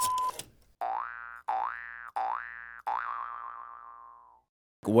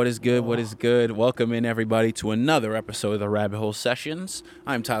What is good? What is good? Welcome in, everybody, to another episode of the Rabbit Hole Sessions.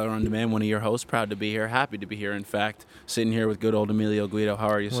 I'm Tyler On Demand, one of your hosts. Proud to be here. Happy to be here, in fact. Sitting here with good old Emilio Guido. How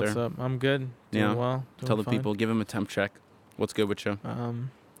are you, sir? What's up? I'm good. Doing well. Tell the fine. people, give him a temp check. What's good with you?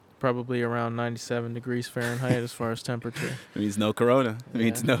 Probably around 97 degrees Fahrenheit as far as temperature. It means no corona. It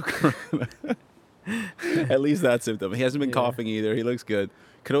means no corona. At least that symptom. He hasn't been coughing either. He looks good.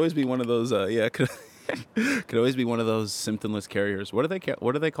 Could always be one of those, could always be one of those symptomless carriers. What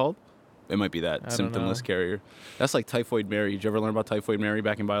are they called? It might be that, symptomless carrier. That's like Typhoid Mary. Did you ever learn about Typhoid Mary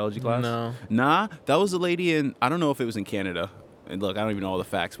back in biology class? No. Nah, that was a lady in, I don't know if it was in Canada. And look, I don't even know all the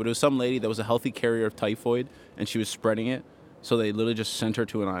facts, but it was some lady that was a healthy carrier of typhoid, and she was spreading it. So they literally just sent her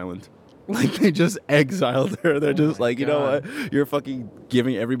to an island. Like, they just exiled her. They're just like, you know what? You're fucking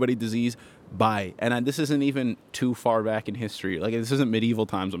giving everybody disease. Bye. And this isn't even too far back in history. Like, this isn't medieval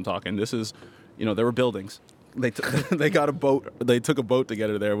times I'm talking. This is, there were buildings. They got a boat. They took a boat to get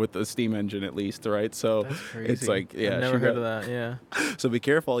her there with a steam engine at least, right? So that's crazy. It's like, yeah. I've never heard of that, yeah. So be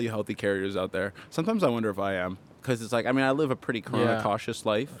careful, all you healthy carriers out there. Sometimes I wonder if I am. Because it's like, I mean, I live a pretty corona-cautious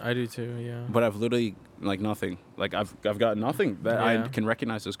life. I do too, yeah. But I've literally, nothing. Like, I've got nothing that I can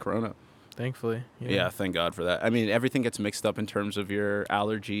recognize as corona. Thankfully. Yeah, thank God for that. I mean, everything gets mixed up in terms of your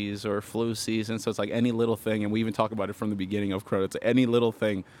allergies or flu season. So it's like any little thing, and we even talk about it from the beginning of corona. It's any little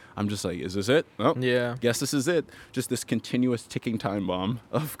thing. I'm just like, is this it? Oh, yeah. Guess this is it. Just this continuous ticking time bomb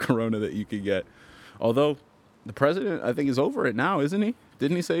of corona that you could get. Although, the president, I think, is over it now, isn't he?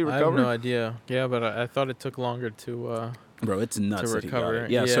 Didn't he say he recovered? I have no idea. Yeah, but I thought it took longer to Bro, it's nuts to that recover. He got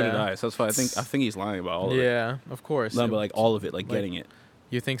it. Yeah, so did I. So that's why I think he's lying about all of it. Yeah, of course. No, but like all of it, like getting it.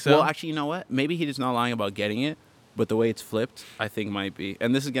 You think so? Well, actually, you know what? Maybe he's not lying about getting it, but the way it's flipped, I think might be.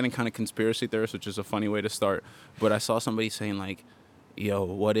 And this is getting kind of conspiracy theorist, which is a funny way to start. But I saw somebody saying like, yo,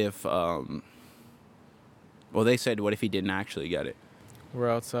 what if, they said, what if he didn't actually get it? We're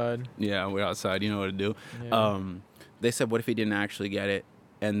outside. Yeah, we're outside. You know what to do. Yeah. They said, what if he didn't actually get it?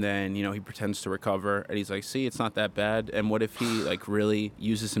 And then, he pretends to recover. And he's like, see, it's not that bad. And what if he, like, really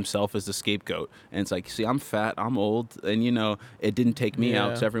uses himself as the scapegoat? And it's like, see, I'm fat, I'm old, and, it didn't take me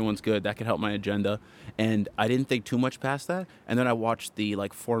out, so everyone's good. That could help my agenda. And I didn't think too much past that. And then I watched the,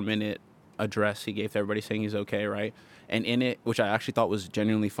 4-minute address he gave to everybody saying he's okay, right? And in it, which I actually thought was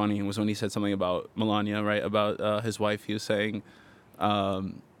genuinely funny, was when he said something about Melania, right? About his wife. He was saying,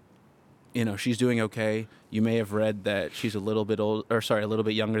 she's doing okay. You may have read that she's a little bit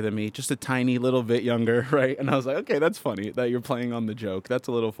younger than me, just a tiny little bit younger, right? And I was like, okay, that's funny that you're playing on the joke. That's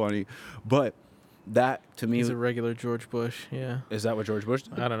a little funny. But that, to me... He's a regular George Bush, yeah. Is that what George Bush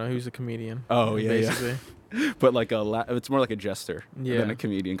did? I don't know. He was a comedian. Oh, yeah, basically. Yeah. But it's more like a jester than a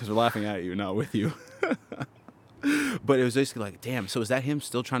comedian, because we're laughing at you, not with you. But it was basically like, damn, so is that him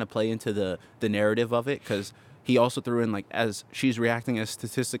still trying to play into the narrative of it? Because... he also threw in, as she's reacting as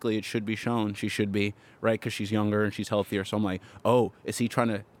statistically it should be shown, she should be, right? Because she's younger and she's healthier. So I'm like, oh, is he trying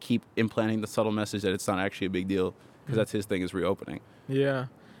to keep implanting the subtle message that it's not actually a big deal? Because that's his thing, is reopening. Yeah.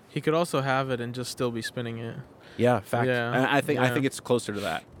 He could also have it and just still be spinning it. Yeah, fact. Yeah. And I think it's closer to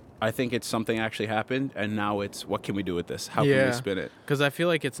that. I think it's something actually happened, and now it's, what can we do with this? How can we spin it? Because I feel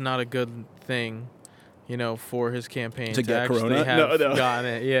like it's not a good thing, for his campaign to get actually corona? have No. gotten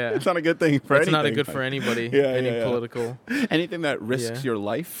it. Yeah. It's not a good thing for anything. It's not a good for anybody. Political. Anything that risks your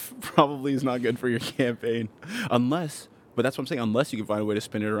life probably is not good for your campaign. Unless you can find a way to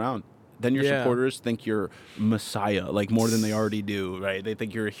spin it around. Then your supporters think you're Messiah, more than they already do, right? They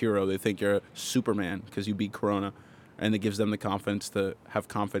think you're a hero. They think you're Superman because you beat corona. And it gives them the confidence to have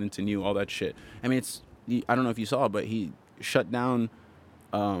confidence in you, all that shit. I mean, I don't know if you saw, but he shut down...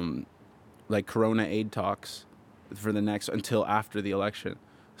 corona aid talks for until after the election.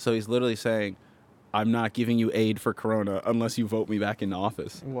 So he's literally saying, I'm not giving you aid for corona unless you vote me back into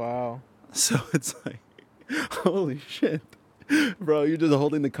office. Wow. So it's like, holy shit. Bro, you're just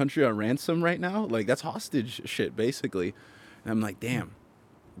holding the country on ransom right now? That's hostage shit, basically. And I'm like, damn,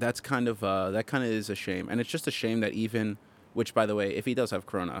 that kind of is a shame. And it's just a shame that which, by the way, if he does have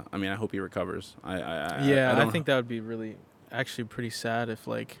corona, I mean, I hope he recovers. I think that would be really, actually pretty sad if,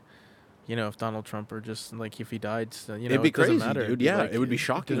 if Donald Trump or just if he died, it'd be crazy, matter. Dude. Yeah, it would be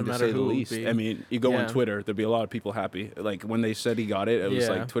shocking to say the least. I mean, you go on Twitter, there'd be a lot of people happy. When they said he got it, it was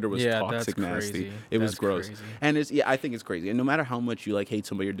Twitter was toxic, nasty. It was gross, crazy. And I think it's crazy. And no matter how much you hate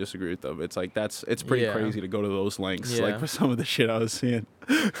somebody or disagree with them, it's it's pretty crazy to go to those lengths, for some of the shit I was seeing.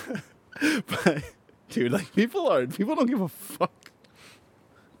 But dude, people don't give a fuck.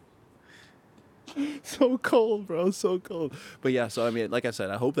 So cold, bro. So cold. But yeah, so I mean, like I said,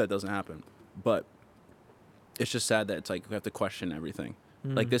 I hope that doesn't happen. But it's just sad that it's we have to question everything.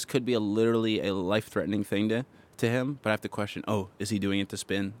 This could be literally a life-threatening thing to to him, but I have to question, oh, is he doing it to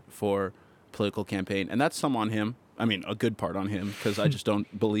spin for political campaign? And that's some on him. I mean, a good part on him, because I just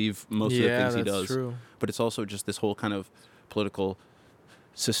don't believe most of the things he does. True. But it's also just this whole kind of political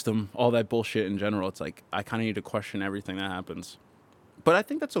system, all that bullshit in general. It's like, I kind of need to question everything that happens. But I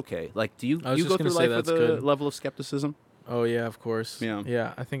think that's okay. Like, do you go through life with a level of skepticism? Oh, yeah, of course. Yeah.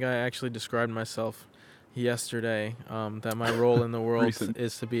 Yeah, I think I actually described myself yesterday, that my role in the world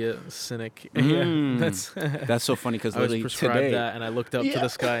is to be a cynic. That's so funny, because I was literally prescribed today, that, and I looked up to the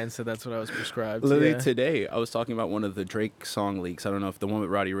sky and said that's what I was prescribed. Literally today, I was talking about one of the Drake song leaks. I don't know if the one with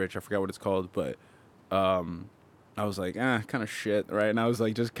Roddy Ricch, I forgot what it's called, but I was like, kind of shit, right? And I was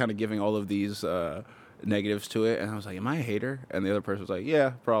like, just kind of giving all of these negatives to it, and I was like, am I a hater? And the other person was like,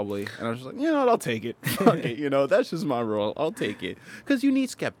 yeah, probably. And I was just like, you know what, I'll take it. Fuck it, you know, that's just my role. I'll take it, because you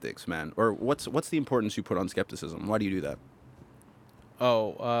need skeptics, man. Or what's the importance you put on skepticism? Why do you do that?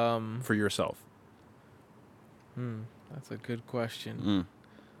 For yourself. That's a good question.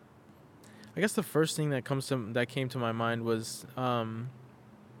 I guess the first thing that came to my mind was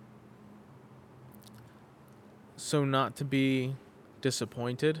so not to be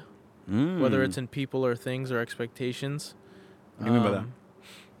disappointed. Whether it's in people or things or expectations. What do you mean by that?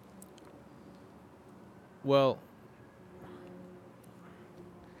 Well,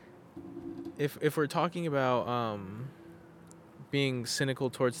 if we're talking about being cynical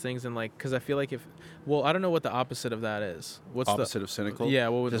towards things, and like, because I feel like I don't know what the opposite of that is. What's the opposite of cynical? Yeah,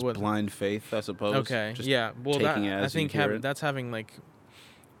 just blind faith, I suppose. Okay, just yeah. Well, I think that's having like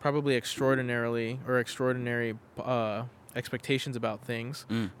probably extraordinary expectations about things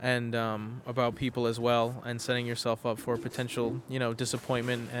and about people as well, and setting yourself up for potential,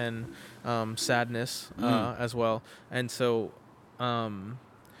 disappointment and sadness as well. And so,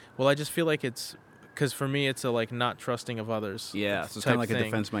 I just feel like it's, because for me it's a like not trusting of others. Yeah, so it's kind of like a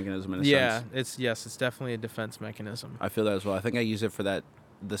defense mechanism in a sense. It's definitely a defense mechanism. I feel that as well. I think I use it for that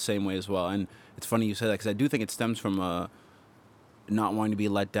the same way as well. And it's funny you say that, because I do think it stems from not wanting to be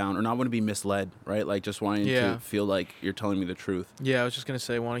let down, or not wanting to be misled, right? Like just wanting to feel like you're telling me the truth. Yeah, I was just going to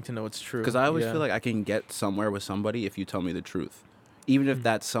say wanting to know it's true. Because I always feel like I can get somewhere with somebody if you tell me the truth. Even if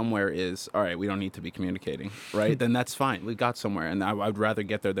that somewhere is, all right, we don't need to be communicating, right? Then that's fine. We got somewhere, and I'd rather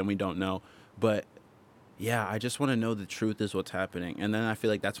get there than we don't know. But yeah, I just want to know the truth is what's happening. And then I feel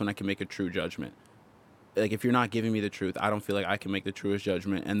like that's when I can make a true judgment. Like if you're not giving me the truth, I don't feel like I can make the truest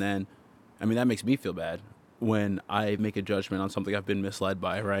judgment. And then, I mean, that makes me feel bad when I make a judgment on something I've been misled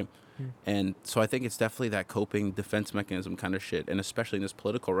by, right? And so I think it's definitely that coping defense mechanism kind of shit, and especially in this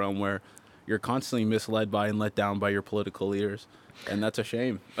political realm where you're constantly misled by and let down by your political leaders, and that's a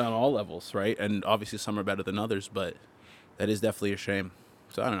shame on all levels, right? And obviously some are better than others, but that is definitely a shame.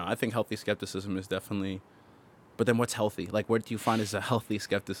 So I don't know. I think healthy skepticism is definitely, but then what's healthy? Like, what do you find is a healthy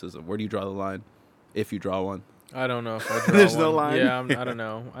skepticism? Where do you draw the line, if you draw one? I don't know if I draw There's one. no line? Yeah, I don't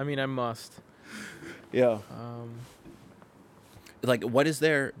know. I mean, I must. Yeah. Like, what is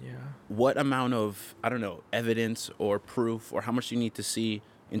there? Yeah. What amount of, I don't know, evidence or proof, or how much do you need to see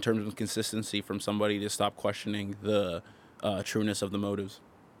in terms of consistency from somebody to stop questioning the trueness of the motives?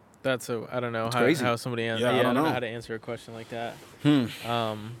 I don't know how somebody answers. Yeah, I don't know know how to answer a question like that.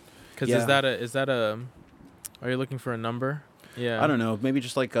 Because Yeah. is that a? Are you looking for a number? Yeah. I don't know. Maybe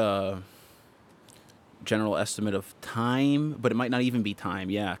just like a general estimate of time, but it might not even be time.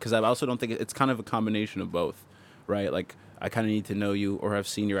 Yeah, because I also don't think it's kind of a combination of both, right? Like I kind of need to know you or have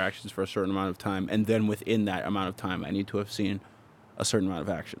seen your actions for a certain amount of time, and then within that amount of time, I need to have seen a certain amount of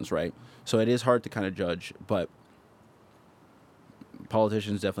actions, right? So it is hard to kind of judge, but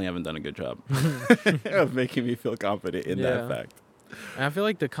politicians definitely haven't done a good job of making me feel confident in that fact. And I feel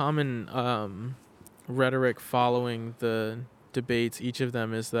like the common rhetoric following the debates, each of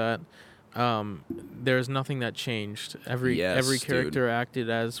them, is that there's nothing that changed. Every character acted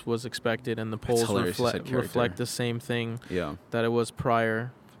as was expected, and the polls reflect the same thing that it was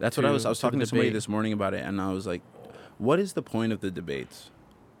prior. That's what I was talking to somebody this morning about it, and I was like, what is the point of the debates?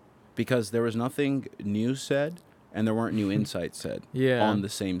 Because there was nothing new said, and there weren't new insights said on the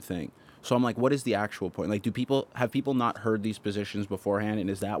same thing. So I'm like, what is the actual point? Like, have people not heard these positions beforehand, and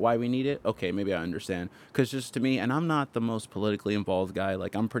is that why we need it? Okay, maybe I understand. Because just to me, and I'm not the most politically involved guy.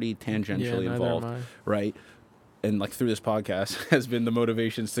 Like, I'm pretty tangentially involved, right? And like through this podcast has been the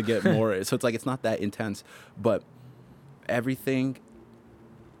motivations to get more. So it's like it's not that intense, but everything.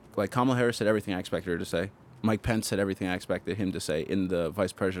 Like Kamala Harris said everything I expected her to say. Mike Pence said everything I expected him to say in the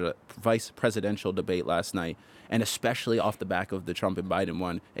vice presidential debate last night. And especially off the back of the Trump and Biden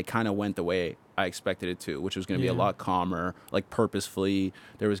one, it kind of went the way I expected it to, which was going to be a lot calmer, like purposefully.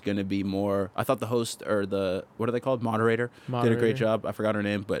 There was going to be more. I thought the host, or the, what are they called? Moderator, did a great job. I forgot her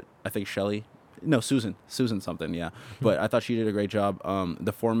name, but I think Shelley No, Susan something, yeah. But I thought she did a great job.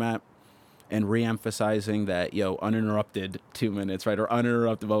 The format and re-emphasizing that, uninterrupted 2 minutes, right? Or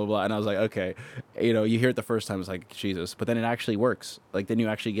uninterrupted, blah, blah, blah. And I was like, okay, you hear it the first time, it's like, Jesus. But then it actually works. Like, then you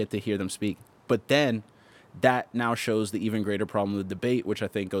actually get to hear them speak. But then that now shows the even greater problem of the debate, which I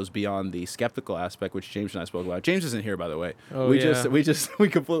think goes beyond the skeptical aspect, which James and I spoke about. James isn't here, by the way. Oh, We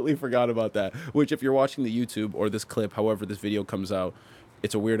completely forgot about that, which if you're watching the YouTube or this clip, however this video comes out,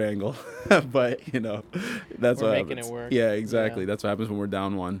 it's a weird angle, but that's we're what making happens. It work. Yeah, exactly. Yeah. That's what happens when we're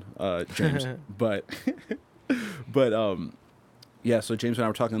down one, James. but yeah. So James and I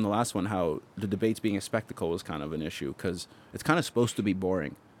were talking in the last one how the debates being a spectacle was kind of an issue because it's kind of supposed to be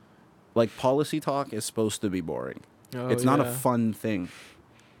boring. Like policy talk is supposed to be boring. It's not a fun thing.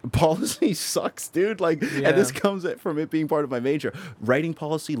 Policy sucks, dude. Like, and this comes from it being part of my major. Writing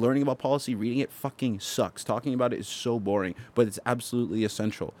policy, learning about policy, reading it fucking sucks. Talking about it is so boring, but it's absolutely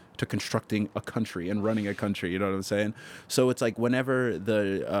essential to constructing a country and running a country. You know what I'm saying? So it's like whenever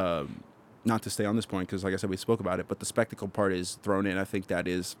the, not to stay on this point, because like I said, we spoke about it, but the spectacle part is thrown in. I think that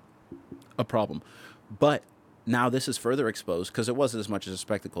is a problem. But now this is further exposed because it wasn't as much as a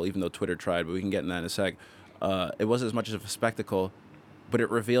spectacle, even though Twitter tried, but we can get in that in a sec. It wasn't as much of a spectacle, but it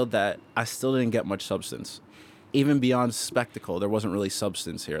revealed that I still didn't get much substance. Even beyond spectacle, there wasn't really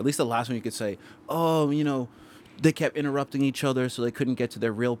substance here. At least the last one you could say, they kept interrupting each other so they couldn't get to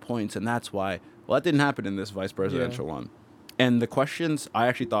their real points, and that's why. Well, that didn't happen in this vice presidential one. And the questions I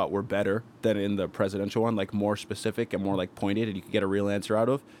actually thought were better than in the presidential one, like more specific and more like pointed, and you could get a real answer out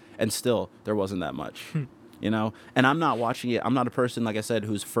of. And still, there wasn't that much, And I'm not watching it. I'm not a person, like I said,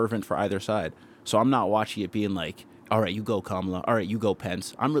 who's fervent for either side. So I'm not watching it being like, all right, you go Kamala. All right, you go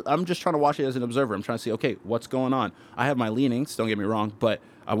Pence. I'm just trying to watch it as an observer. I'm trying to see, okay, what's going on? I have my leanings, don't get me wrong, but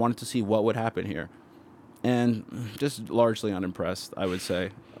I wanted to see what would happen here. And just largely unimpressed, I would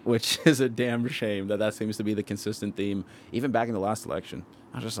say, which is a damn shame that seems to be the consistent theme. Even back in the last election,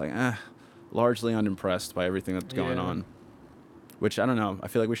 I was just like, largely unimpressed by everything that's going on. Which, I don't know, I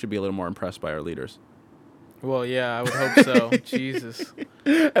feel like we should be a little more impressed by our leaders. Well, yeah, I would hope so. Jesus.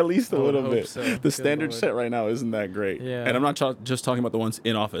 At least a little bit. So. The standard set right now isn't that great. Yeah. And I'm not just talking about the ones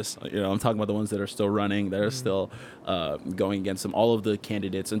in office. I'm talking about the ones that are still running, that are still going against them. All of the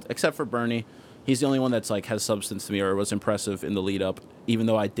candidates, and except for Bernie, he's the only one that's like has substance to me or was impressive in the lead up, even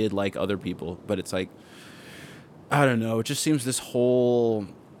though I did like other people. But it's like, I don't know. It just seems this whole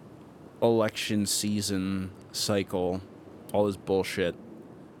election season cycle, all this bullshit,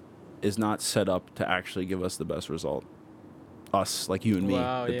 is not set up to actually give us the best result. Us, like you and me,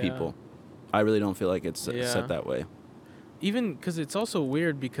 the people. I really don't feel like it's set that way. Even because it's also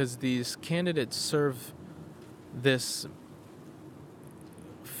weird because these candidates serve this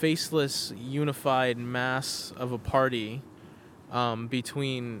faceless, unified mass of a party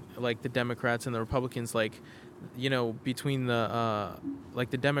between like the Democrats and the Republicans. Like, between the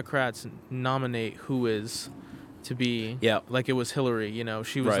like the Democrats nominate who is to be like it was Hillary,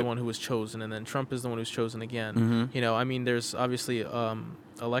 she was the one who was chosen, and then Trump is the one who's chosen again. I mean, there's obviously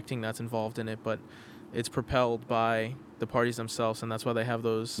electing that's involved in it, but it's propelled by the parties themselves, and that's why they have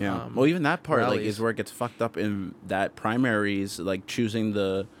those well, even that part rallies. like is where it gets fucked up in that primaries, like choosing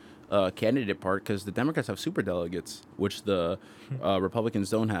the candidate part, because the Democrats have super delegates, which the Republicans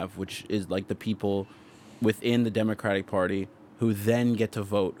don't have, which is like the people within the Democratic Party who then get to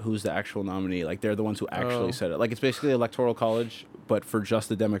vote who's the actual nominee. Like, they're the ones who actually said it. Like, it's basically electoral college, but for just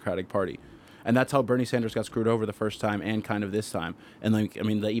the Democratic Party. And that's how Bernie Sanders got screwed over the first time and kind of this time. And, like, I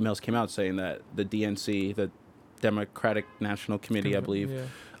mean, the emails came out saying that the DNC, the Democratic National Committee, I believe,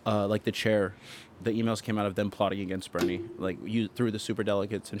 like the chair, the emails came out of them plotting against Bernie, like, through the super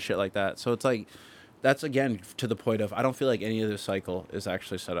delegates and shit like that. So it's like, that's, again, to the point of, I don't feel like any of this cycle is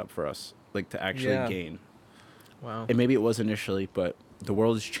actually set up for us, like, to actually gain. Wow. And maybe it was initially, but the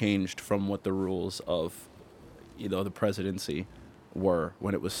world has changed from what the rules of, the presidency were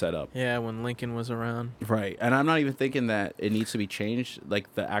when it was set up. Yeah, when Lincoln was around. Right. And I'm not even thinking that it needs to be changed,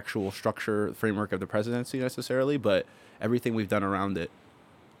 like the actual structure, framework of the presidency necessarily, but everything we've done around it,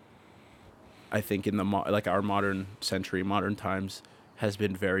 I think in our modern century, modern times, has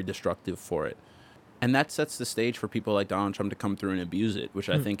been very destructive for it. And that sets the stage for people like Donald Trump to come through and abuse it, which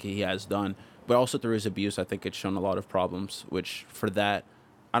I think he has done. But also through his abuse, I think it's shown a lot of problems, which for that,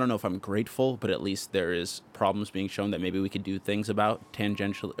 I don't know if I'm grateful, but at least there is problems being shown that maybe we could do things about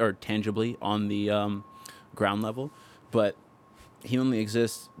tangibly on the ground level. But he only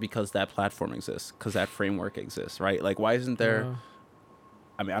exists because that platform exists, because that framework exists, right? Like, why isn't there...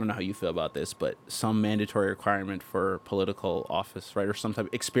 I mean, I don't know how you feel about this, but some mandatory requirement for political office, right? Or some type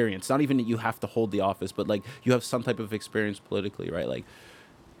of experience. Not even that you have to hold the office, but like you have some type of experience politically, right? Like,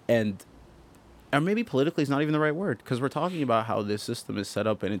 and or maybe politically is not even the right word, because we're talking about how this system is set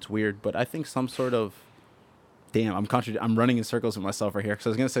up and it's weird. But I think some sort of, damn, I'm running in circles with myself right here, because I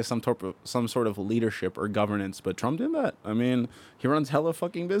was gonna say some sort of leadership or governance, but Trump did that. I mean, he runs hella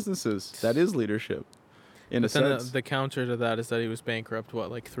fucking businesses. That is leadership. In but a then sense. The counter to that is that he was bankrupt,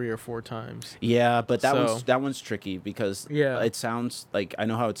 like 3 or 4 times. Yeah, but that one's tricky, because yeah. it sounds like, I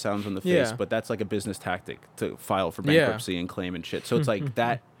know how it sounds on the face, but that's like a business tactic to file for bankruptcy and claim and shit. So it's like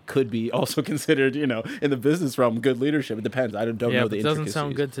that could be also considered, in the business realm, good leadership. It depends. I don't know the intricacies. It doesn't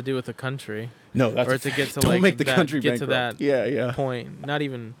sound good to do with the country. No, that's or to get to don't like make the that, country get bankrupt. to that point, not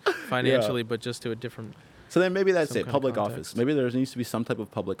even financially, but just to a different. So then maybe that's it. Public office. Maybe there needs to be some type of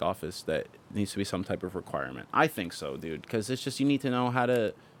public office that needs to be some type of requirement. I think so, dude, because it's just, you need to know how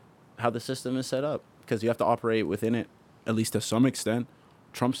the system is set up, because you have to operate within it, at least to some extent.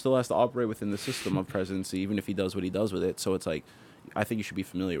 Trump still has to operate within the system of presidency, even if he does what he does with it. So it's like, I think you should be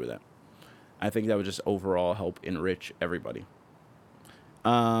familiar with that. I think that would just overall help enrich everybody.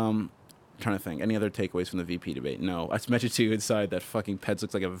 Trying to think. Any other takeaways from the VP debate? No. I mentioned to you inside that fucking Pence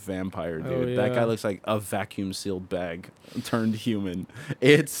looks like a vampire, dude. Oh, yeah. That guy looks like a vacuum sealed bag turned human.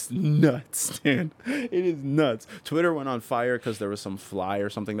 It's nuts, dude. It is nuts. Twitter went on fire because there was some fly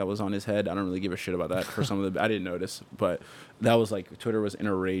or something that was on his head. I don't really give a shit about that for some of the. I didn't notice, but that was like, Twitter was in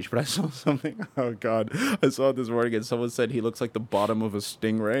a rage. But I saw something. Oh God, I saw it this morning, and someone said he looks like the bottom of a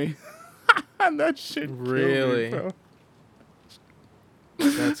stingray. And that shit really, killed me, bro.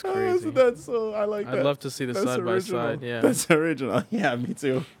 That's crazy. That's I like that. I'd love to see the side by side. Yeah, that's original. Yeah, me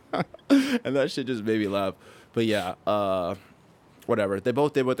too. And that shit just made me laugh. But yeah, whatever. They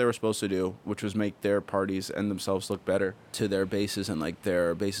both did what they were supposed to do, which was make their parties and themselves look better to their bases and like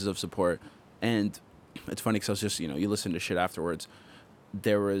their bases of support. And it's funny because I was just, you listen to shit afterwards.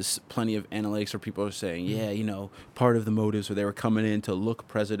 There was plenty of analytics where people were saying, yeah, part of the motives where they were coming in to look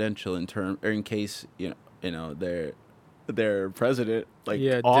presidential in case their president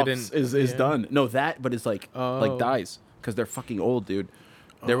is done. No, but it's like dies because they're fucking old, dude.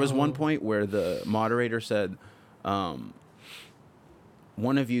 There was one point where the moderator said, one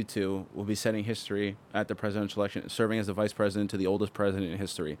of you two will be setting history at the presidential election, serving as the vice president to the oldest president in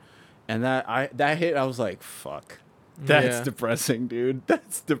history. And that hit, I was like, fuck. That's depressing, dude.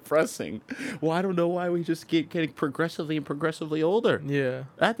 That's depressing. Well, I don't know why we just keep getting progressively older. Yeah.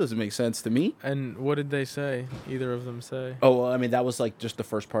 That doesn't make sense to me. And what did they say? Either of them say? Oh, well, I mean, that was like just the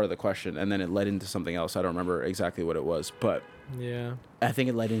first part of the question, and then it led into something else. I don't remember exactly what it was, but yeah, I think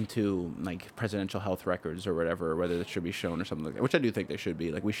it led into like presidential health records or whatever, or whether it should be shown or something like that, which I do think they should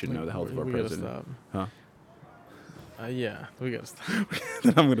be. Like, we should know the health of our president. Stop. Huh? Yeah, we gotta stop.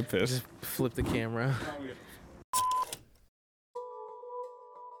 Then I'm gonna piss. Just flip the camera.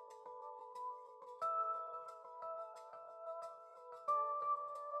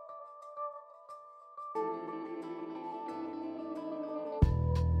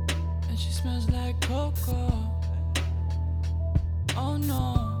 She smells like cocoa. Oh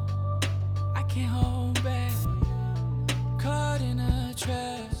no, I can't hold back. Caught in a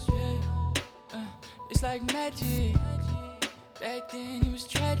trap. It's like magic. Back then it was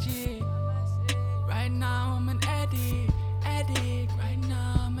tragic. Right now I'm an addict. Right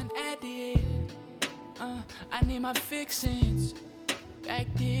now I'm an addict. I need my fixins. Back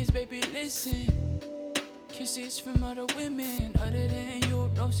this, baby, listen. Kisses from other women, other than you,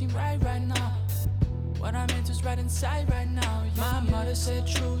 don't seem right now. What I'm into's right inside right now. My mother said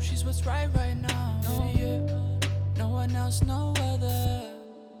true, she's what's right now. No one else, no other.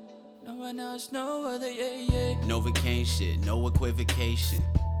 No one else, no other, yeah. No vacation, no equivocation.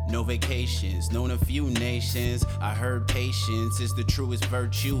 No vacations, known a few nations. I heard patience is the truest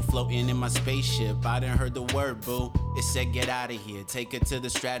virtue. Floating in my spaceship, I done heard the word, boo. It said get out of here, take it to the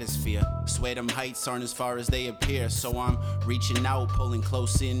stratosphere. Swear them heights aren't as far as they appear. So I'm reaching out, pulling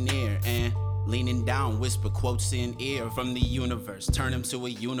close in near, and leaning down, whisper quotes in ear from the universe. Turn them to a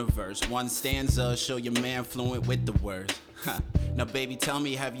universe. One stanza, show your man fluent with the words. Now baby, tell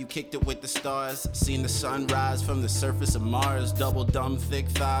me, have you kicked it with the stars? Seen the sun rise from the surface of Mars? Double dumb, thick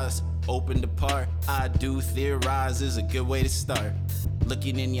thighs, open apart. I do theorize is a good way to start.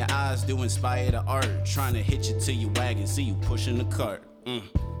 Looking in your eyes do inspire the art. Trying to hitch it to your wagon, see you pushing the cart.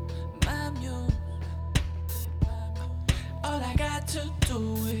 My muse. All I got to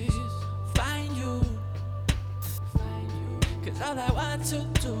do is find you. Cause all I want to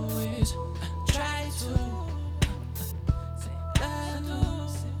do is try to.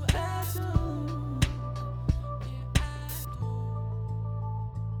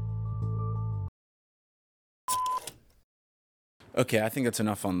 Okay, I think that's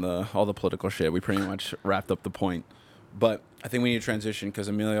enough on all the political shit. We pretty much wrapped up the point. But I think we need to transition because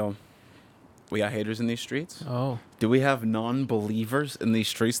Emilio, We got haters in these streets. Oh. Do we have non-believers in these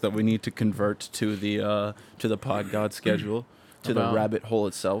streets that we need to convert to the pod god schedule, to the rabbit hole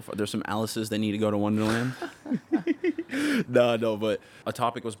itself? Are there some Alices that need to go to Wonderland? No, but a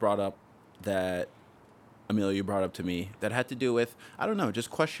topic was brought up that Emilio brought up to me that had to do with, I don't know, just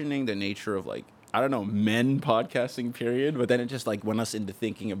questioning the nature of, like, I don't know, men podcasting, period. But then it just, like, went us into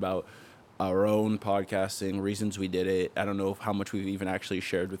thinking about our own podcasting, reasons we did it. I don't know how much we've even actually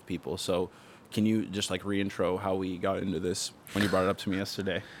shared with people. So can you just, like, reintro how we got into this when you brought it up to me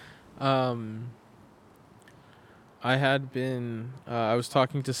yesterday? I had been, I was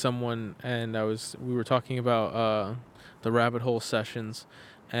talking to someone, and we were talking about the rabbit hole sessions,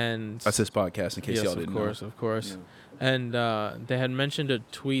 and that's this podcast, in case y'all didn't know. Of course. Yeah. And they had mentioned a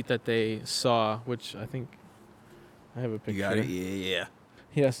tweet that they saw, which I think I have a picture. You got it? Yeah.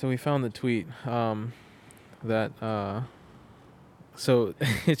 Yeah, so we found the tweet so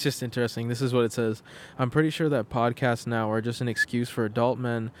it's just interesting. This is what it says. I'm pretty sure that podcasts now are just an excuse for adult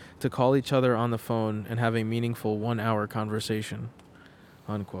men to call each other on the phone and have a meaningful 1-hour conversation,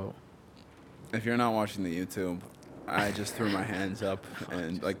 unquote. If you're not watching the YouTube, I just threw my hands up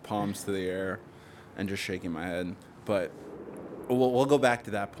and, like, palms to the air and just shaking my head. But we'll go back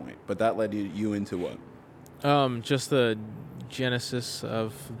to that point. But that led you into what? Just the genesis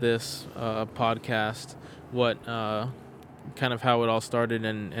of this podcast, what kind of how it all started,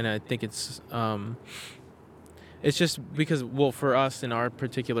 and I think it's just because, well, for us in our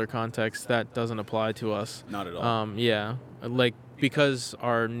particular context, that doesn't apply to us. Not at all. Yeah, like, because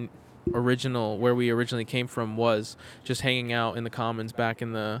our where we originally came from was just hanging out in the commons back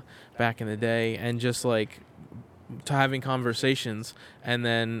in the day, and just, like, to having conversations, and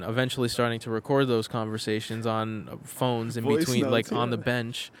then eventually starting to record those conversations on phones in Voice between, notes, like, yeah. on the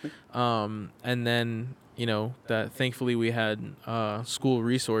bench, and then, you know, that thankfully we had school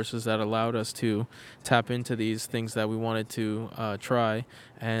resources that allowed us to tap into these things that we wanted to try,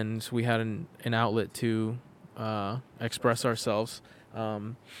 and we had an outlet to express ourselves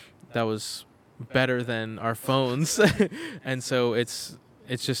that was better than our phones. And so it's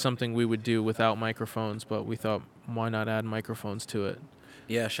just something we would do without microphones, but we thought, why not add microphones to it?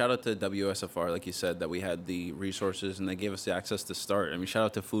 Yeah, shout out to WSFR, like you said, that we had the resources and they gave us the access to start. I mean, shout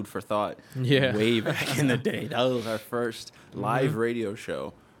out to Food for Thought. Yeah. Way back in the day. That was our first live radio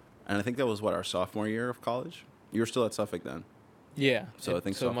show. And I think that was, our sophomore year of college? You were still at Suffolk then. Yeah. So I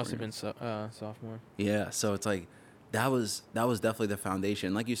think so. It must have been sophomore. Yeah, so it's like, that was definitely the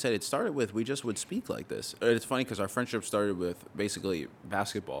foundation. Like you said, it started with, we just would speak like this. It's funny because our friendship started with basically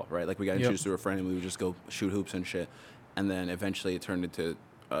basketball, right? Like, we got introduced to a friend and we would just go shoot hoops and shit. And then eventually it turned into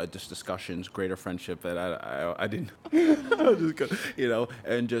just discussions, greater friendship that I didn't, I just go, you know,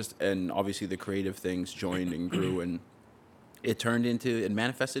 and obviously the creative things joined and grew, and it turned into, it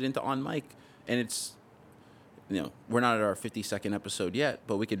manifested into On Mic. And it's, you know, we're not at our 52nd episode yet,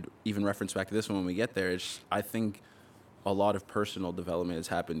 but we could even reference back to this one when we get there. I think a lot of personal development has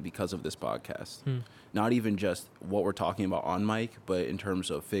happened because of this podcast. Not even just what we're talking about on mic, but in terms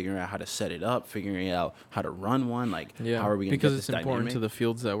of figuring out how to set it up, figuring out how to run one, like, how are we going to get this dynamic? Because it's important to the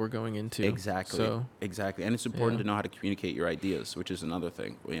fields that we're going into. Exactly. Exactly. And it's important to know how to communicate your ideas, which is another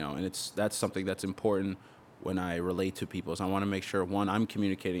thing, you know, and that's something that's important when I relate to people. So I want to make sure, one, I'm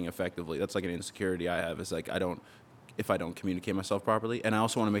communicating effectively. That's like an insecurity I have, is like, if I don't communicate myself properly. And I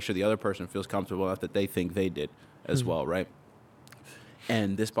also want to make sure the other person feels comfortable enough that they think they did as well, right?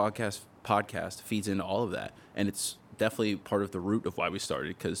 And this podcast feeds into all of that. And it's definitely part of the root of why we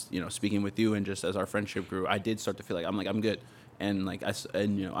started, because, you know, speaking with you and just as our friendship grew, I did start to feel like, I'm good. And, like, you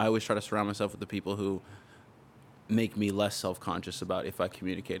know, I always try to surround myself with the people who make me less self-conscious about if I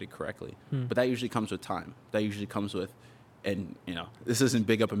communicated correctly. But that usually comes with time. That usually comes with, and, you know, this isn't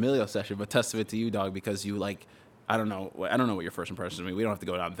big up Emilio session, but testament to you, dog, because you, like, I don't know what your first impression of me. We don't have to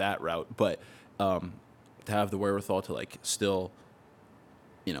go down that route, but to have the wherewithal to, like, still,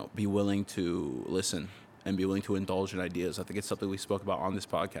 you know, be willing to listen and be willing to indulge in ideas. I think it's something we spoke about on this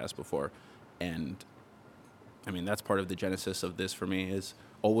podcast before. And I mean, that's part of the genesis of this for me, is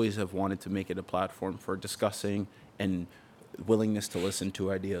always have wanted to make it a platform for discussing and willingness to listen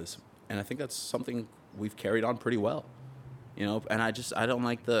to ideas. And I think that's something we've carried on pretty well, you know, and I don't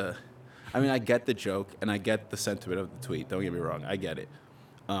like I get the joke and I get the sentiment of the tweet. Don't get me wrong. I get it.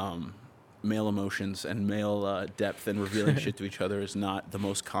 Male emotions and male depth and revealing shit to each other is not the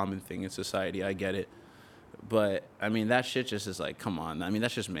most common thing in society. I get it. But, I mean, that shit just is like, come on. I mean,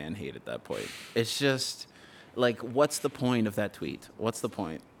 that's just man hate at that point. It's just, like, what's the point of that tweet? What's the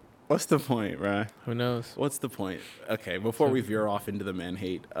point? What's the point, right? Who knows? What's the point? Okay, before we veer off into the man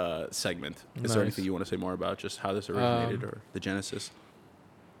hate segment, is there anything you want to say more about just how this originated or the genesis?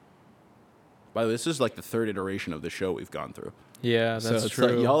 By the way, this is like the third iteration of the show we've gone through. Yeah, that's so it's true.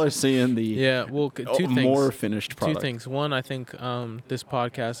 Like y'all are seeing the two things. More finished product. Two things. One, I think this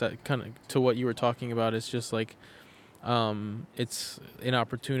podcast, that kind of to what you were talking about, is just like it's an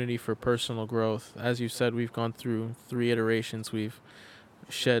opportunity for personal growth. As you said, we've gone through 3 iterations. We've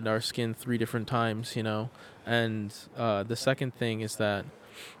shed our skin 3 different times, you know. And the second thing is that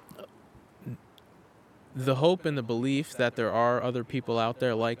the hope and the belief that there are other people out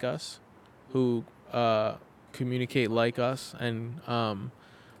there like us who communicate like us and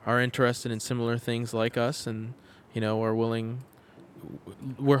are interested in similar things like us, and you know,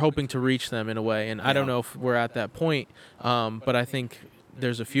 we're hoping to reach them in a way. And I don't know if we're at that point, but I think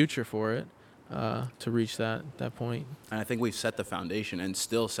there's a future for it to reach that point. And I think we've set the foundation and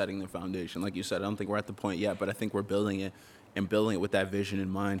still setting the foundation. Like you said, I don't think we're at the point yet, but I think we're building it and building it with that vision in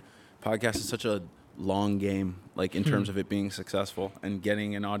mind. Podcast is such a long game, like in terms of it being successful and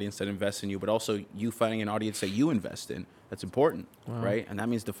getting an audience that invests in you, but also you finding an audience that you invest in. That's important, right? And that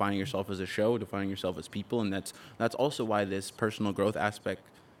means defining yourself as a show, defining yourself as people, and that's also why this personal growth aspect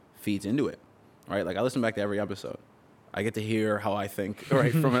feeds into it, right? Like I listen back to every episode. I get to hear how I think,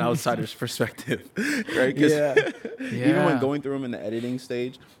 right, from an outsider's perspective, right? Even when going through them in the editing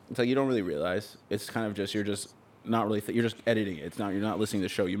stage, it's like you don't really realize. It's kind of just, you're just not really, you're just editing it. You're not listening to the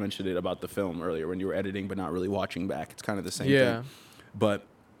show. You mentioned it about the film earlier when you were editing, but not really watching back. It's kind of the same thing. But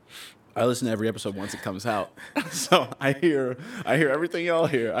I listen to every episode once it comes out. So I hear everything y'all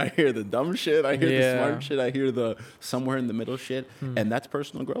hear. I hear the dumb shit. I hear the smart shit. I hear the somewhere in the middle shit. And that's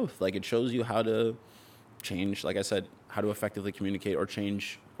personal growth. Like it shows you how to change, like I said, how to effectively communicate or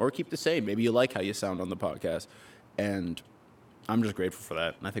change or keep the same. Maybe you like how you sound on the podcast. And I'm just grateful for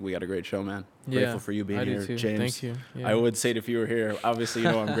that. And I think we got a great show, man. Grateful for you being here, James. Thank you. Yeah. I would say it if you were here. Obviously, you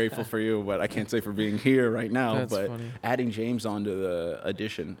know I'm grateful for you, but I can't say for being here right now. That's but funny. Adding James onto the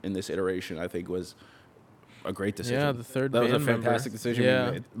addition in this iteration, I think, was a great decision. Yeah, the third That was a band member. fantastic decision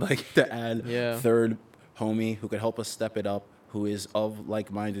we made. Like to add third homie who could help us step it up, who is of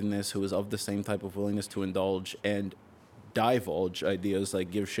like-mindedness, who is of the same type of willingness to indulge and divulge ideas,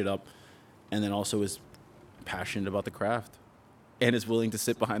 like give shit up, and then also is passionate about the craft and is willing to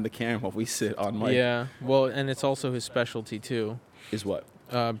sit behind the cam while we sit on mic. Yeah, well, and it's also his specialty too. Is what?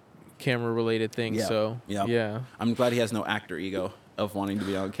 Camera-related things. Yeah. So yeah, I'm glad he has no actor ego of wanting to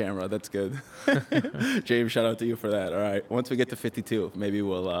be on camera. That's good. James, shout out to you for that. All right, once we get to 52, maybe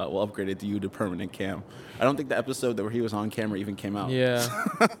we'll upgrade it to you to permanent cam. I don't think the episode where he was on camera even came out. Yeah.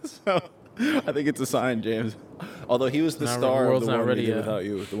 So I think it's a sign, James. Although he was the star of the one we did without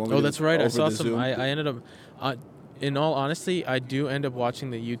you. The one we did that's right. I saw the some. Zoom. I ended up. In all honesty, I do end up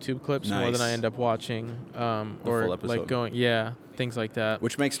watching the YouTube clips more than I end up watching or full episode. like going things like that.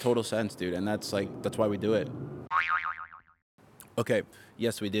 Which makes total sense, dude, and that's why we do it. Okay,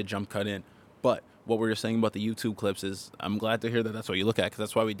 yes, we did jump cut in, but what we were saying about the YouTube clips is I'm glad to hear that that's what you look at, because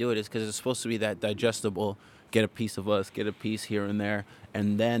that's why we do it, is because it's supposed to be that digestible, get a piece of us, get a piece here and there,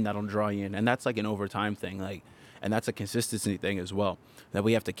 and then that'll draw you in. And that's like an overtime thing, like, and that's a consistency thing as well, that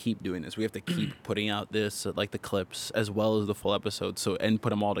we have to keep doing this. We have to keep putting out this, like the clips, as well as the full episode, so, and put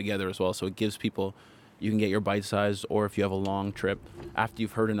them all together as well, so it gives people, you can get your bite-sized, or if you have a long trip, after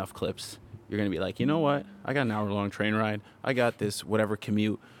you've heard enough clips, you're going to be like, you know what? I got an hour-long train ride. I got this whatever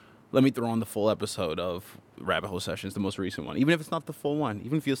commute. Let me throw on the full episode of Rabbit Hole Sessions, the most recent one. Even if it's not the full one,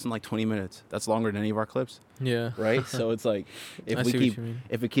 even if it's in like 20 minutes, that's longer than any of our clips. Yeah. Right? So it's like, if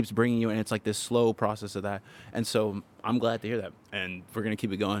it keeps bringing you in, it's like this slow process of that. And so I'm glad to hear that. And we're going to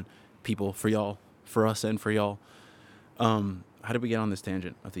keep it going, people, for y'all, for us and for y'all. How did we get on this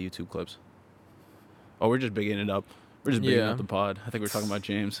tangent of the YouTube clips? Oh, we're just bigging it up. We're just bigging up the pod. I think we're talking about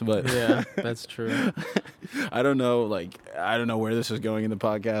James, but yeah, that's true. I don't know where this is going in the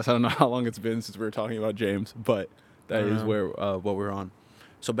podcast. I don't know how long it's been since we were talking about James, but that is where what we're on.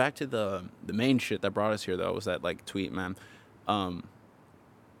 So back to the main shit that brought us here, though, was that like tweet, man. I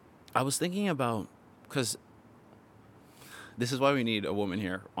was thinking about, because this is why we need a woman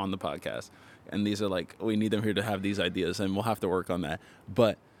here on the podcast, and these are like, we need them here to have these ideas, and we'll have to work on that.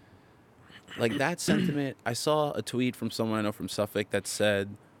 But like that sentiment, I saw a tweet from someone I know from Suffolk that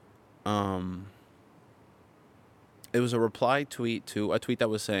said, it was a reply tweet to a tweet that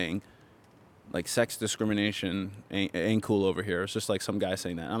was saying, like, sex discrimination ain't cool over here. It's just like some guy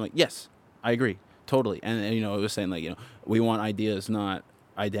saying that. And I'm like, yes, I agree, totally. And you know, it was saying like, you know, we want ideas, not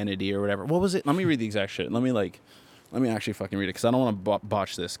identity or whatever. What was it? Let me read the exact shit. Let me actually fucking read it, because I don't want to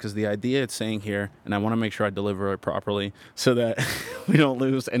botch this, because the idea it's saying here, and I want to make sure I deliver it properly so that we don't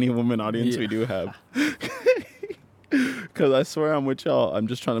lose any woman audience we do have. Because I swear I'm with y'all. I'm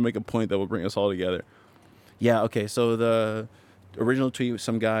just trying to make a point that will bring us all together. Yeah, okay, so the original tweet,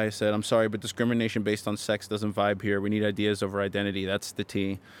 some guy said, "I'm sorry, but discrimination based on sex doesn't vibe here. We need ideas over identity." That's the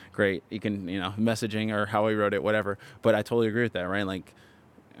T. Great. You can, messaging or how I wrote it, whatever. But I totally agree with that, right? Like,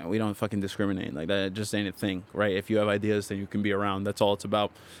 we don't fucking discriminate. Like, that just ain't a thing, right? If you have ideas, then you can be around. That's all it's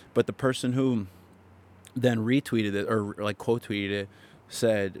about. But the person who then retweeted it or like quote tweeted it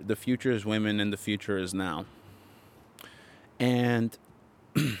said, "The future is women and the future is now." And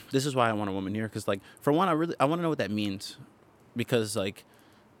this is why I want a woman here, because, like, for one, I want to know what that means. Because, like,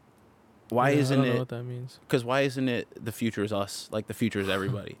 why isn't it? I don't know what that means. Because why isn't it the future is us? Like, the future is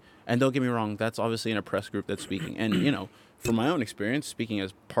everybody. And don't get me wrong, that's obviously an oppressed group that's speaking. And, from my own experience, speaking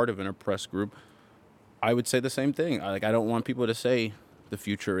as part of an oppressed group, I would say the same thing. I don't want people to say the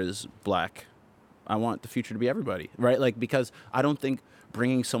future is black. I want the future to be everybody, right? Like, because I don't think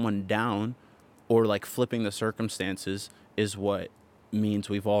bringing someone down or, like, flipping the circumstances is what means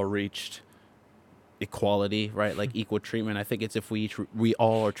we've all reached equality, right? Like, equal treatment. I think it's if we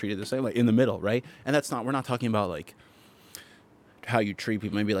all are treated the same, like, in the middle, right? And we're not talking about, like, how you treat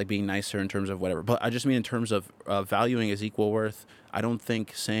people, maybe, like, being nicer in terms of whatever. But I just mean in terms of valuing as equal worth. I don't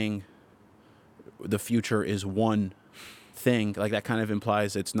think saying the future is one thing, like, that kind of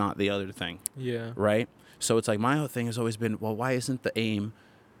implies it's not the other thing. Yeah. Right? So it's like, my whole thing has always been, well, why isn't the aim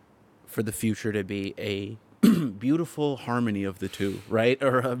for the future to be a beautiful harmony of the two, right?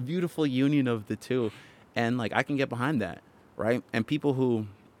 Or a beautiful union of the two. And, like, I can get behind that, right? And people who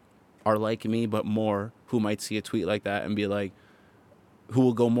are like me, but more, who might see a tweet like that and be like, who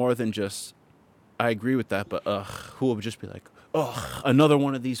will go more than just, I agree with that, but who will just be like, another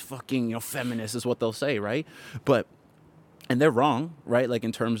one of these fucking, feminists is what they'll say, right? And they're wrong, right? Like,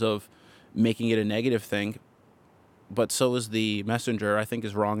 in terms of making it a negative thing. But so is the messenger, I think,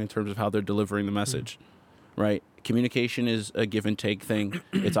 is wrong in terms of how they're delivering the message. Right? Communication is a give and take thing.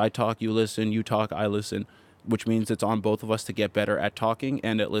 It's I talk, you listen, you talk, I listen, which means it's on both of us to get better at talking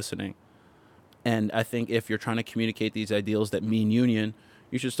and at listening. And I think if you're trying to communicate these ideals that mean union,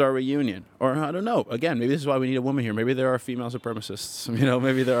 you should start with union. Or, I don't know. Again, maybe this is why we need a woman here. Maybe there are female supremacists.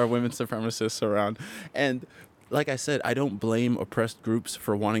 Maybe there are women supremacists around. And like I said, I don't blame oppressed groups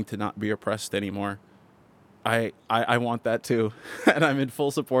for wanting to not be oppressed anymore. I want that too, and I'm in full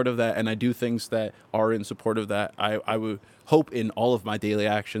support of that, and I do things that are in support of that. I would hope in all of my daily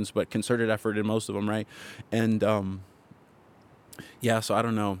actions, but concerted effort in most of them, right? And so I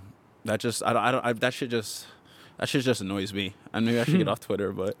don't know. That just that shit just annoys me. And maybe I should get off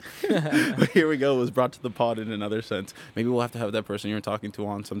Twitter, but here we go. It was brought to the pod in another sense. Maybe we'll have to have that person you're talking to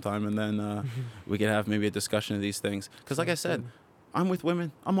on sometime, and then we can have maybe a discussion of these things. Because, like I said, I'm with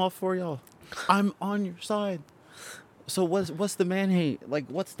women. I'm all for y'all. I'm on your side. So what's the man hate? Like,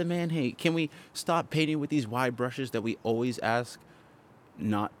 what's the man hate? Can we stop painting with these wide brushes that we always ask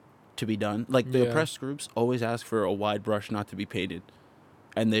not to be done? Like, the oppressed groups always ask for a wide brush not to be painted,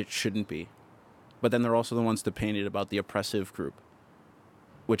 and it shouldn't be. But then they're also the ones to paint it about the oppressive group,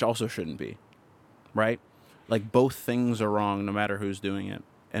 which also shouldn't be, right? Like, both things are wrong no matter who's doing it,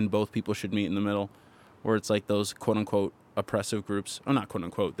 and both people should meet in the middle, where it's like those quote-unquote oppressive groups, or not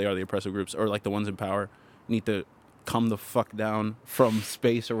quote-unquote, they are the oppressive groups, or like the ones in power, need to come the fuck down from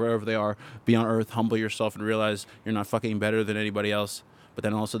space or wherever they are, be on Earth, humble yourself and realize you're not fucking better than anybody else. But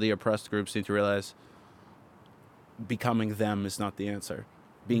then also the oppressed groups need to realize becoming them is not the answer.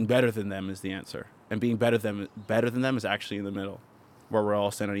 Being better than them is the answer. And being better than them is actually in the middle, where we're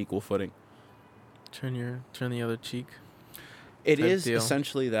all standing on equal footing. Turn the other cheek. It is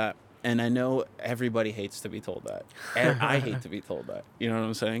essentially that. And I know everybody hates to be told that. And I hate to be told that. You know what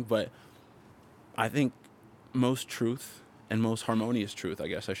I'm saying? But I think most truth and most harmonious truth, I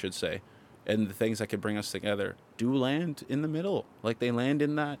guess I should say, and the things that could bring us together do land in the middle. Like, they land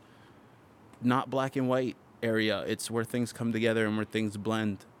in that not black and white area. It's where things come together and where things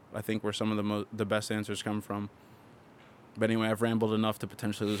blend. I think where some of the best answers come from. But anyway, I've rambled enough to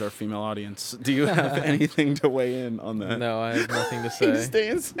potentially lose our female audience. Do you have anything to weigh in on that? No, I have nothing to say. He's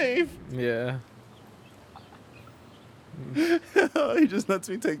staying safe. Yeah. He just lets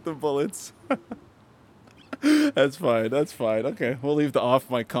me take the bullets. That's fine. Okay, we'll leave the off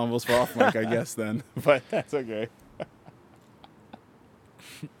mic combos for off mic, I guess, then. But that's okay.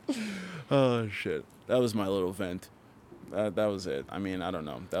 Oh, shit. That was my little vent. That was it. I mean, I don't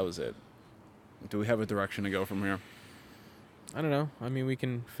know. That was it. Do we have a direction to go from here? I don't know. I mean, we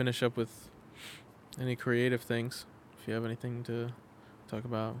can finish up with any creative things if you have anything to talk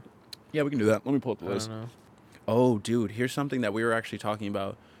about. Yeah, we can do that. Let me pull up the list. I don't know. Oh, dude, here's something that we were actually talking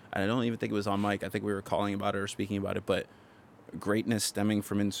about. And I don't even think it was on mic. I think we were calling about it or speaking about it. But greatness stemming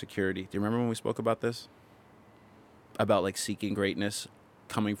from insecurity. Do you remember when we spoke about this? About, like, seeking greatness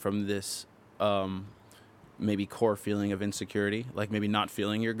coming from this maybe core feeling of insecurity, like maybe not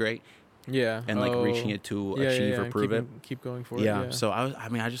feeling you're great. Yeah. And like reaching it to achieve or prove it. Keep going for it. Yeah. So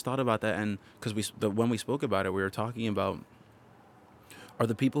I just thought about that, and because when we spoke about it, we were talking about, are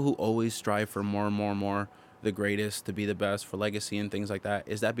the people who always strive for more and more and more, the greatest, to be the best, for legacy and things like that,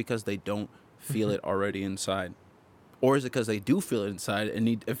 is that because they don't feel it already inside? Or is it because they do feel it inside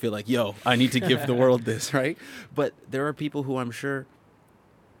and feel like, yo, I need to give the world this, right? But there are people who I'm sure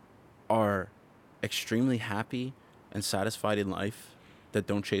are extremely happy and satisfied in life that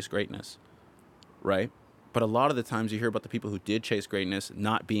don't chase greatness, right? But a lot of the times you hear about the people who did chase greatness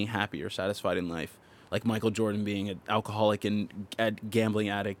not being happy or satisfied in life. Like Michael Jordan being an alcoholic and a gambling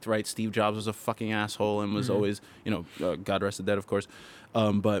addict, right? Steve Jobs was a fucking asshole and was always, God rest the dead, of course.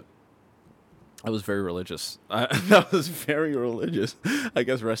 But I was very religious. That was very religious. I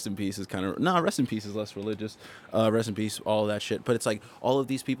guess rest in peace is rest in peace is less religious. Rest in peace, all of that shit. But it's like all of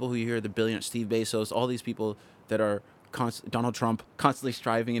these people who you hear, the billionaire, Steve Bezos, all these people that are Donald Trump, constantly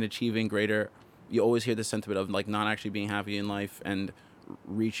striving and achieving greater. You always hear the sentiment of like not actually being happy in life and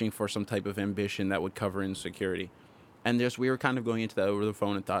reaching for some type of ambition that would cover insecurity. And we were kind of going into that over the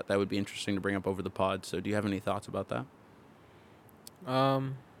phone and thought that would be interesting to bring up over the pod. So do you have any thoughts about that?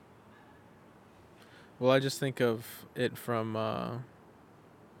 Well, I just think of it from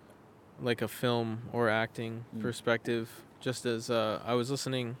like a film or acting perspective. Just as I was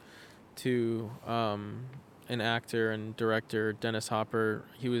listening to an actor and director, Dennis Hopper.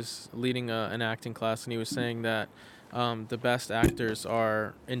 He was leading an acting class, and he was saying that the best actors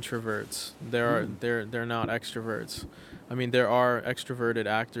are introverts. They're not extroverts. I mean, there are extroverted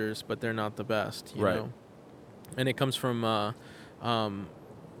actors, but they're not the best. You know? And it comes from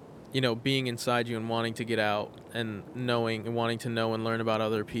being inside you and wanting to get out and wanting to know and learn about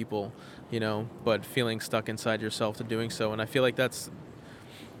other people, but feeling stuck inside yourself to doing so. And I feel like that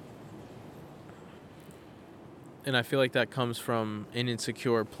comes from an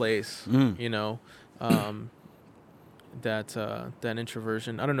insecure place, that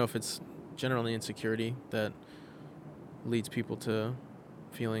introversion. I don't know if it's generally insecurity that leads people to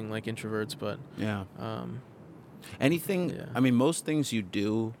feeling like introverts, but most things you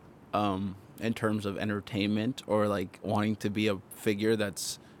do in terms of entertainment or like wanting to be a figure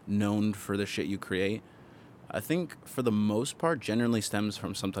that's known for the shit you create, I think for the most part generally stems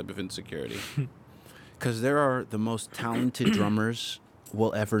from some type of insecurity. Because there are the most talented drummers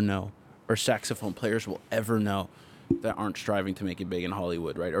we'll ever know, or saxophone players we'll ever know, that aren't striving to make it big in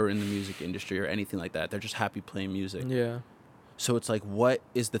Hollywood, right? Or in the music industry or anything like that. They're just happy playing music. Yeah. So it's like, what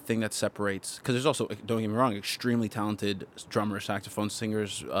is the thing that separates? Because there's also, don't get me wrong, extremely talented drummers, saxophone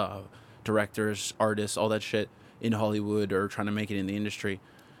singers, directors, artists, all that shit in Hollywood or trying to make it in the industry.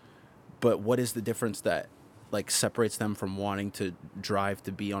 But what is the difference that like separates them from wanting to drive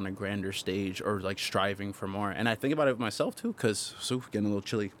to be on a grander stage or like striving for more? And I think about it myself too, because getting a little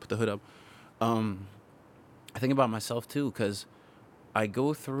chilly. Put the hood up. I think about myself too, because I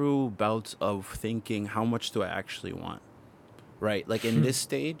go through bouts of thinking, how much do I actually want? Right? Like in this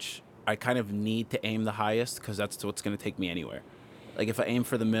stage, I kind of need to aim the highest because that's what's going to take me anywhere. Like if I aim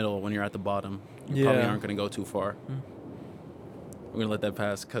for the middle when you're at the bottom, you probably aren't going to go too far. I'm going to let that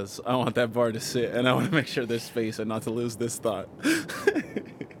pass because I want that bar to sit and I want to make sure there's space and not to lose this thought.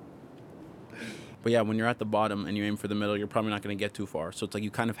 But yeah, when you're at the bottom and you aim for the middle, you're probably not going to get too far. So it's like you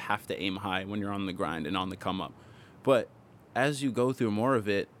kind of have to aim high when you're on the grind and on the come up. But as you go through more of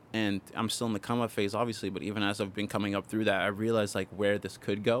it, and I'm still in the come up phase, obviously, but even as I've been coming up through that, I realized like where this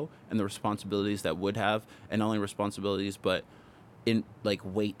could go and the responsibilities that would have, and not only responsibilities, but in like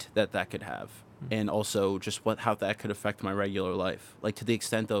weight that could have. And also just how that could affect my regular life. Like to the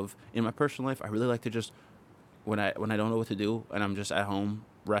extent of in my personal life, I really like to just, when I don't know what to do and I'm just at home,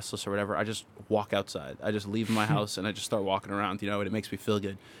 restless or whatever, I just walk outside. I just leave my house and I just start walking around, and it makes me feel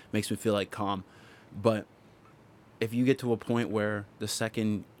good. It makes me feel like calm. But if you get to a point where the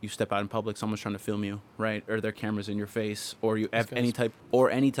second you step out in public, someone's trying to film you, right? Or their camera's in your face, or you have any type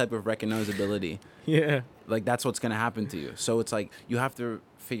of recognizability. Yeah. Like that's what's going to happen to you. So it's like you have to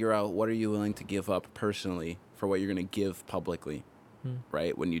figure out what are you willing to give up personally for what you're going to give publicly,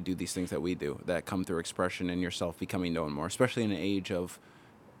 right? When you do these things that we do that come through expression and yourself becoming known more, especially in an age of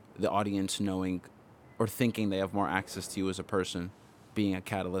the audience knowing or thinking they have more access to you as a person, being a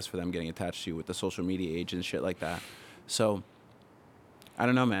catalyst for them getting attached to you with the social media age and shit like that. So I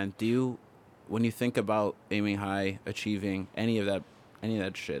don't know, man. When you think about aiming high, achieving any of that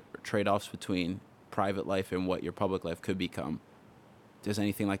shit, or trade-offs between private life and what your public life could become, does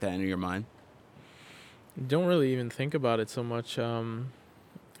anything like that enter your mind? Don't really even think about it so much.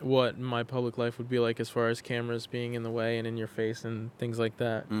 What my public life would be like as far as cameras being in the way and in your face and things like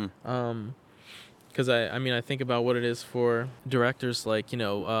that. Because I mean, I think about what it is for directors like,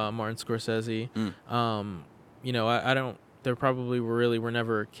 Martin Scorsese. I don't, there probably were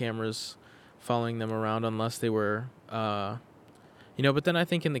never cameras following them around unless they were, but then I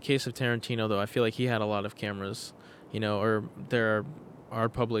think in the case of Tarantino, though, I feel like he had a lot of cameras, or there are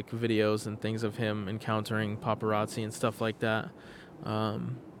public videos and things of him encountering paparazzi and stuff like that.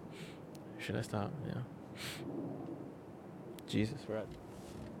 Should I stop? Yeah. Jesus, we're at 2%.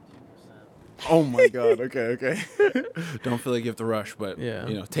 Oh my God. Okay. Don't feel like you have to rush, but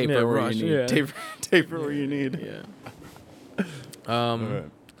taper where you need. Yeah. Taper where you need. Yeah. All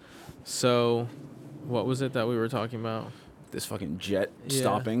right. So, what was it that we were talking about? This fucking jet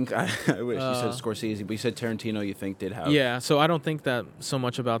stopping. I wish you said Scorsese, but you said Tarantino. You think did have? Yeah. So I don't think that so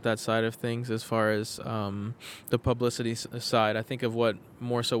much about that side of things as far as the publicity side. I think of what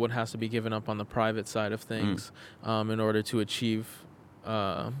has to be given up on the private side of things in order to achieve.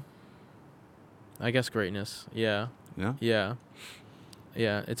 I guess greatness. Yeah. Yeah.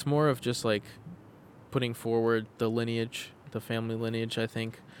 It's more of just like putting forward the family lineage, I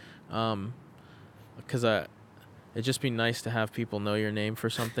think. Because it'd just be nice to have people know your name for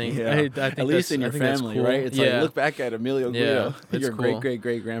something. Yeah. I think at least in your family, cool. Right? It's like, look back at Emilio Guido, your cool.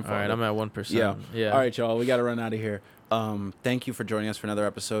 great-great-great-grandfather. All right, I'm at 1%. Yeah. All right, y'all, we got to run out of here. Thank you for joining us for another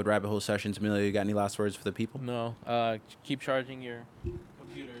episode, Rabbit Hole Sessions. Emilio, you got any last words for the people? No. Keep charging your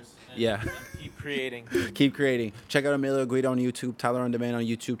computers. And keep creating. Keep creating. Check out Emilio Guido on YouTube, Tyler on Demand on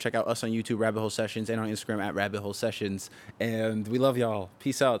YouTube. Check out us on YouTube, Rabbit Hole Sessions, and on Instagram at Rabbit Hole Sessions. And we love y'all.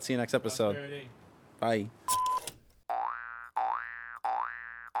 Peace out. See you next episode. Bye.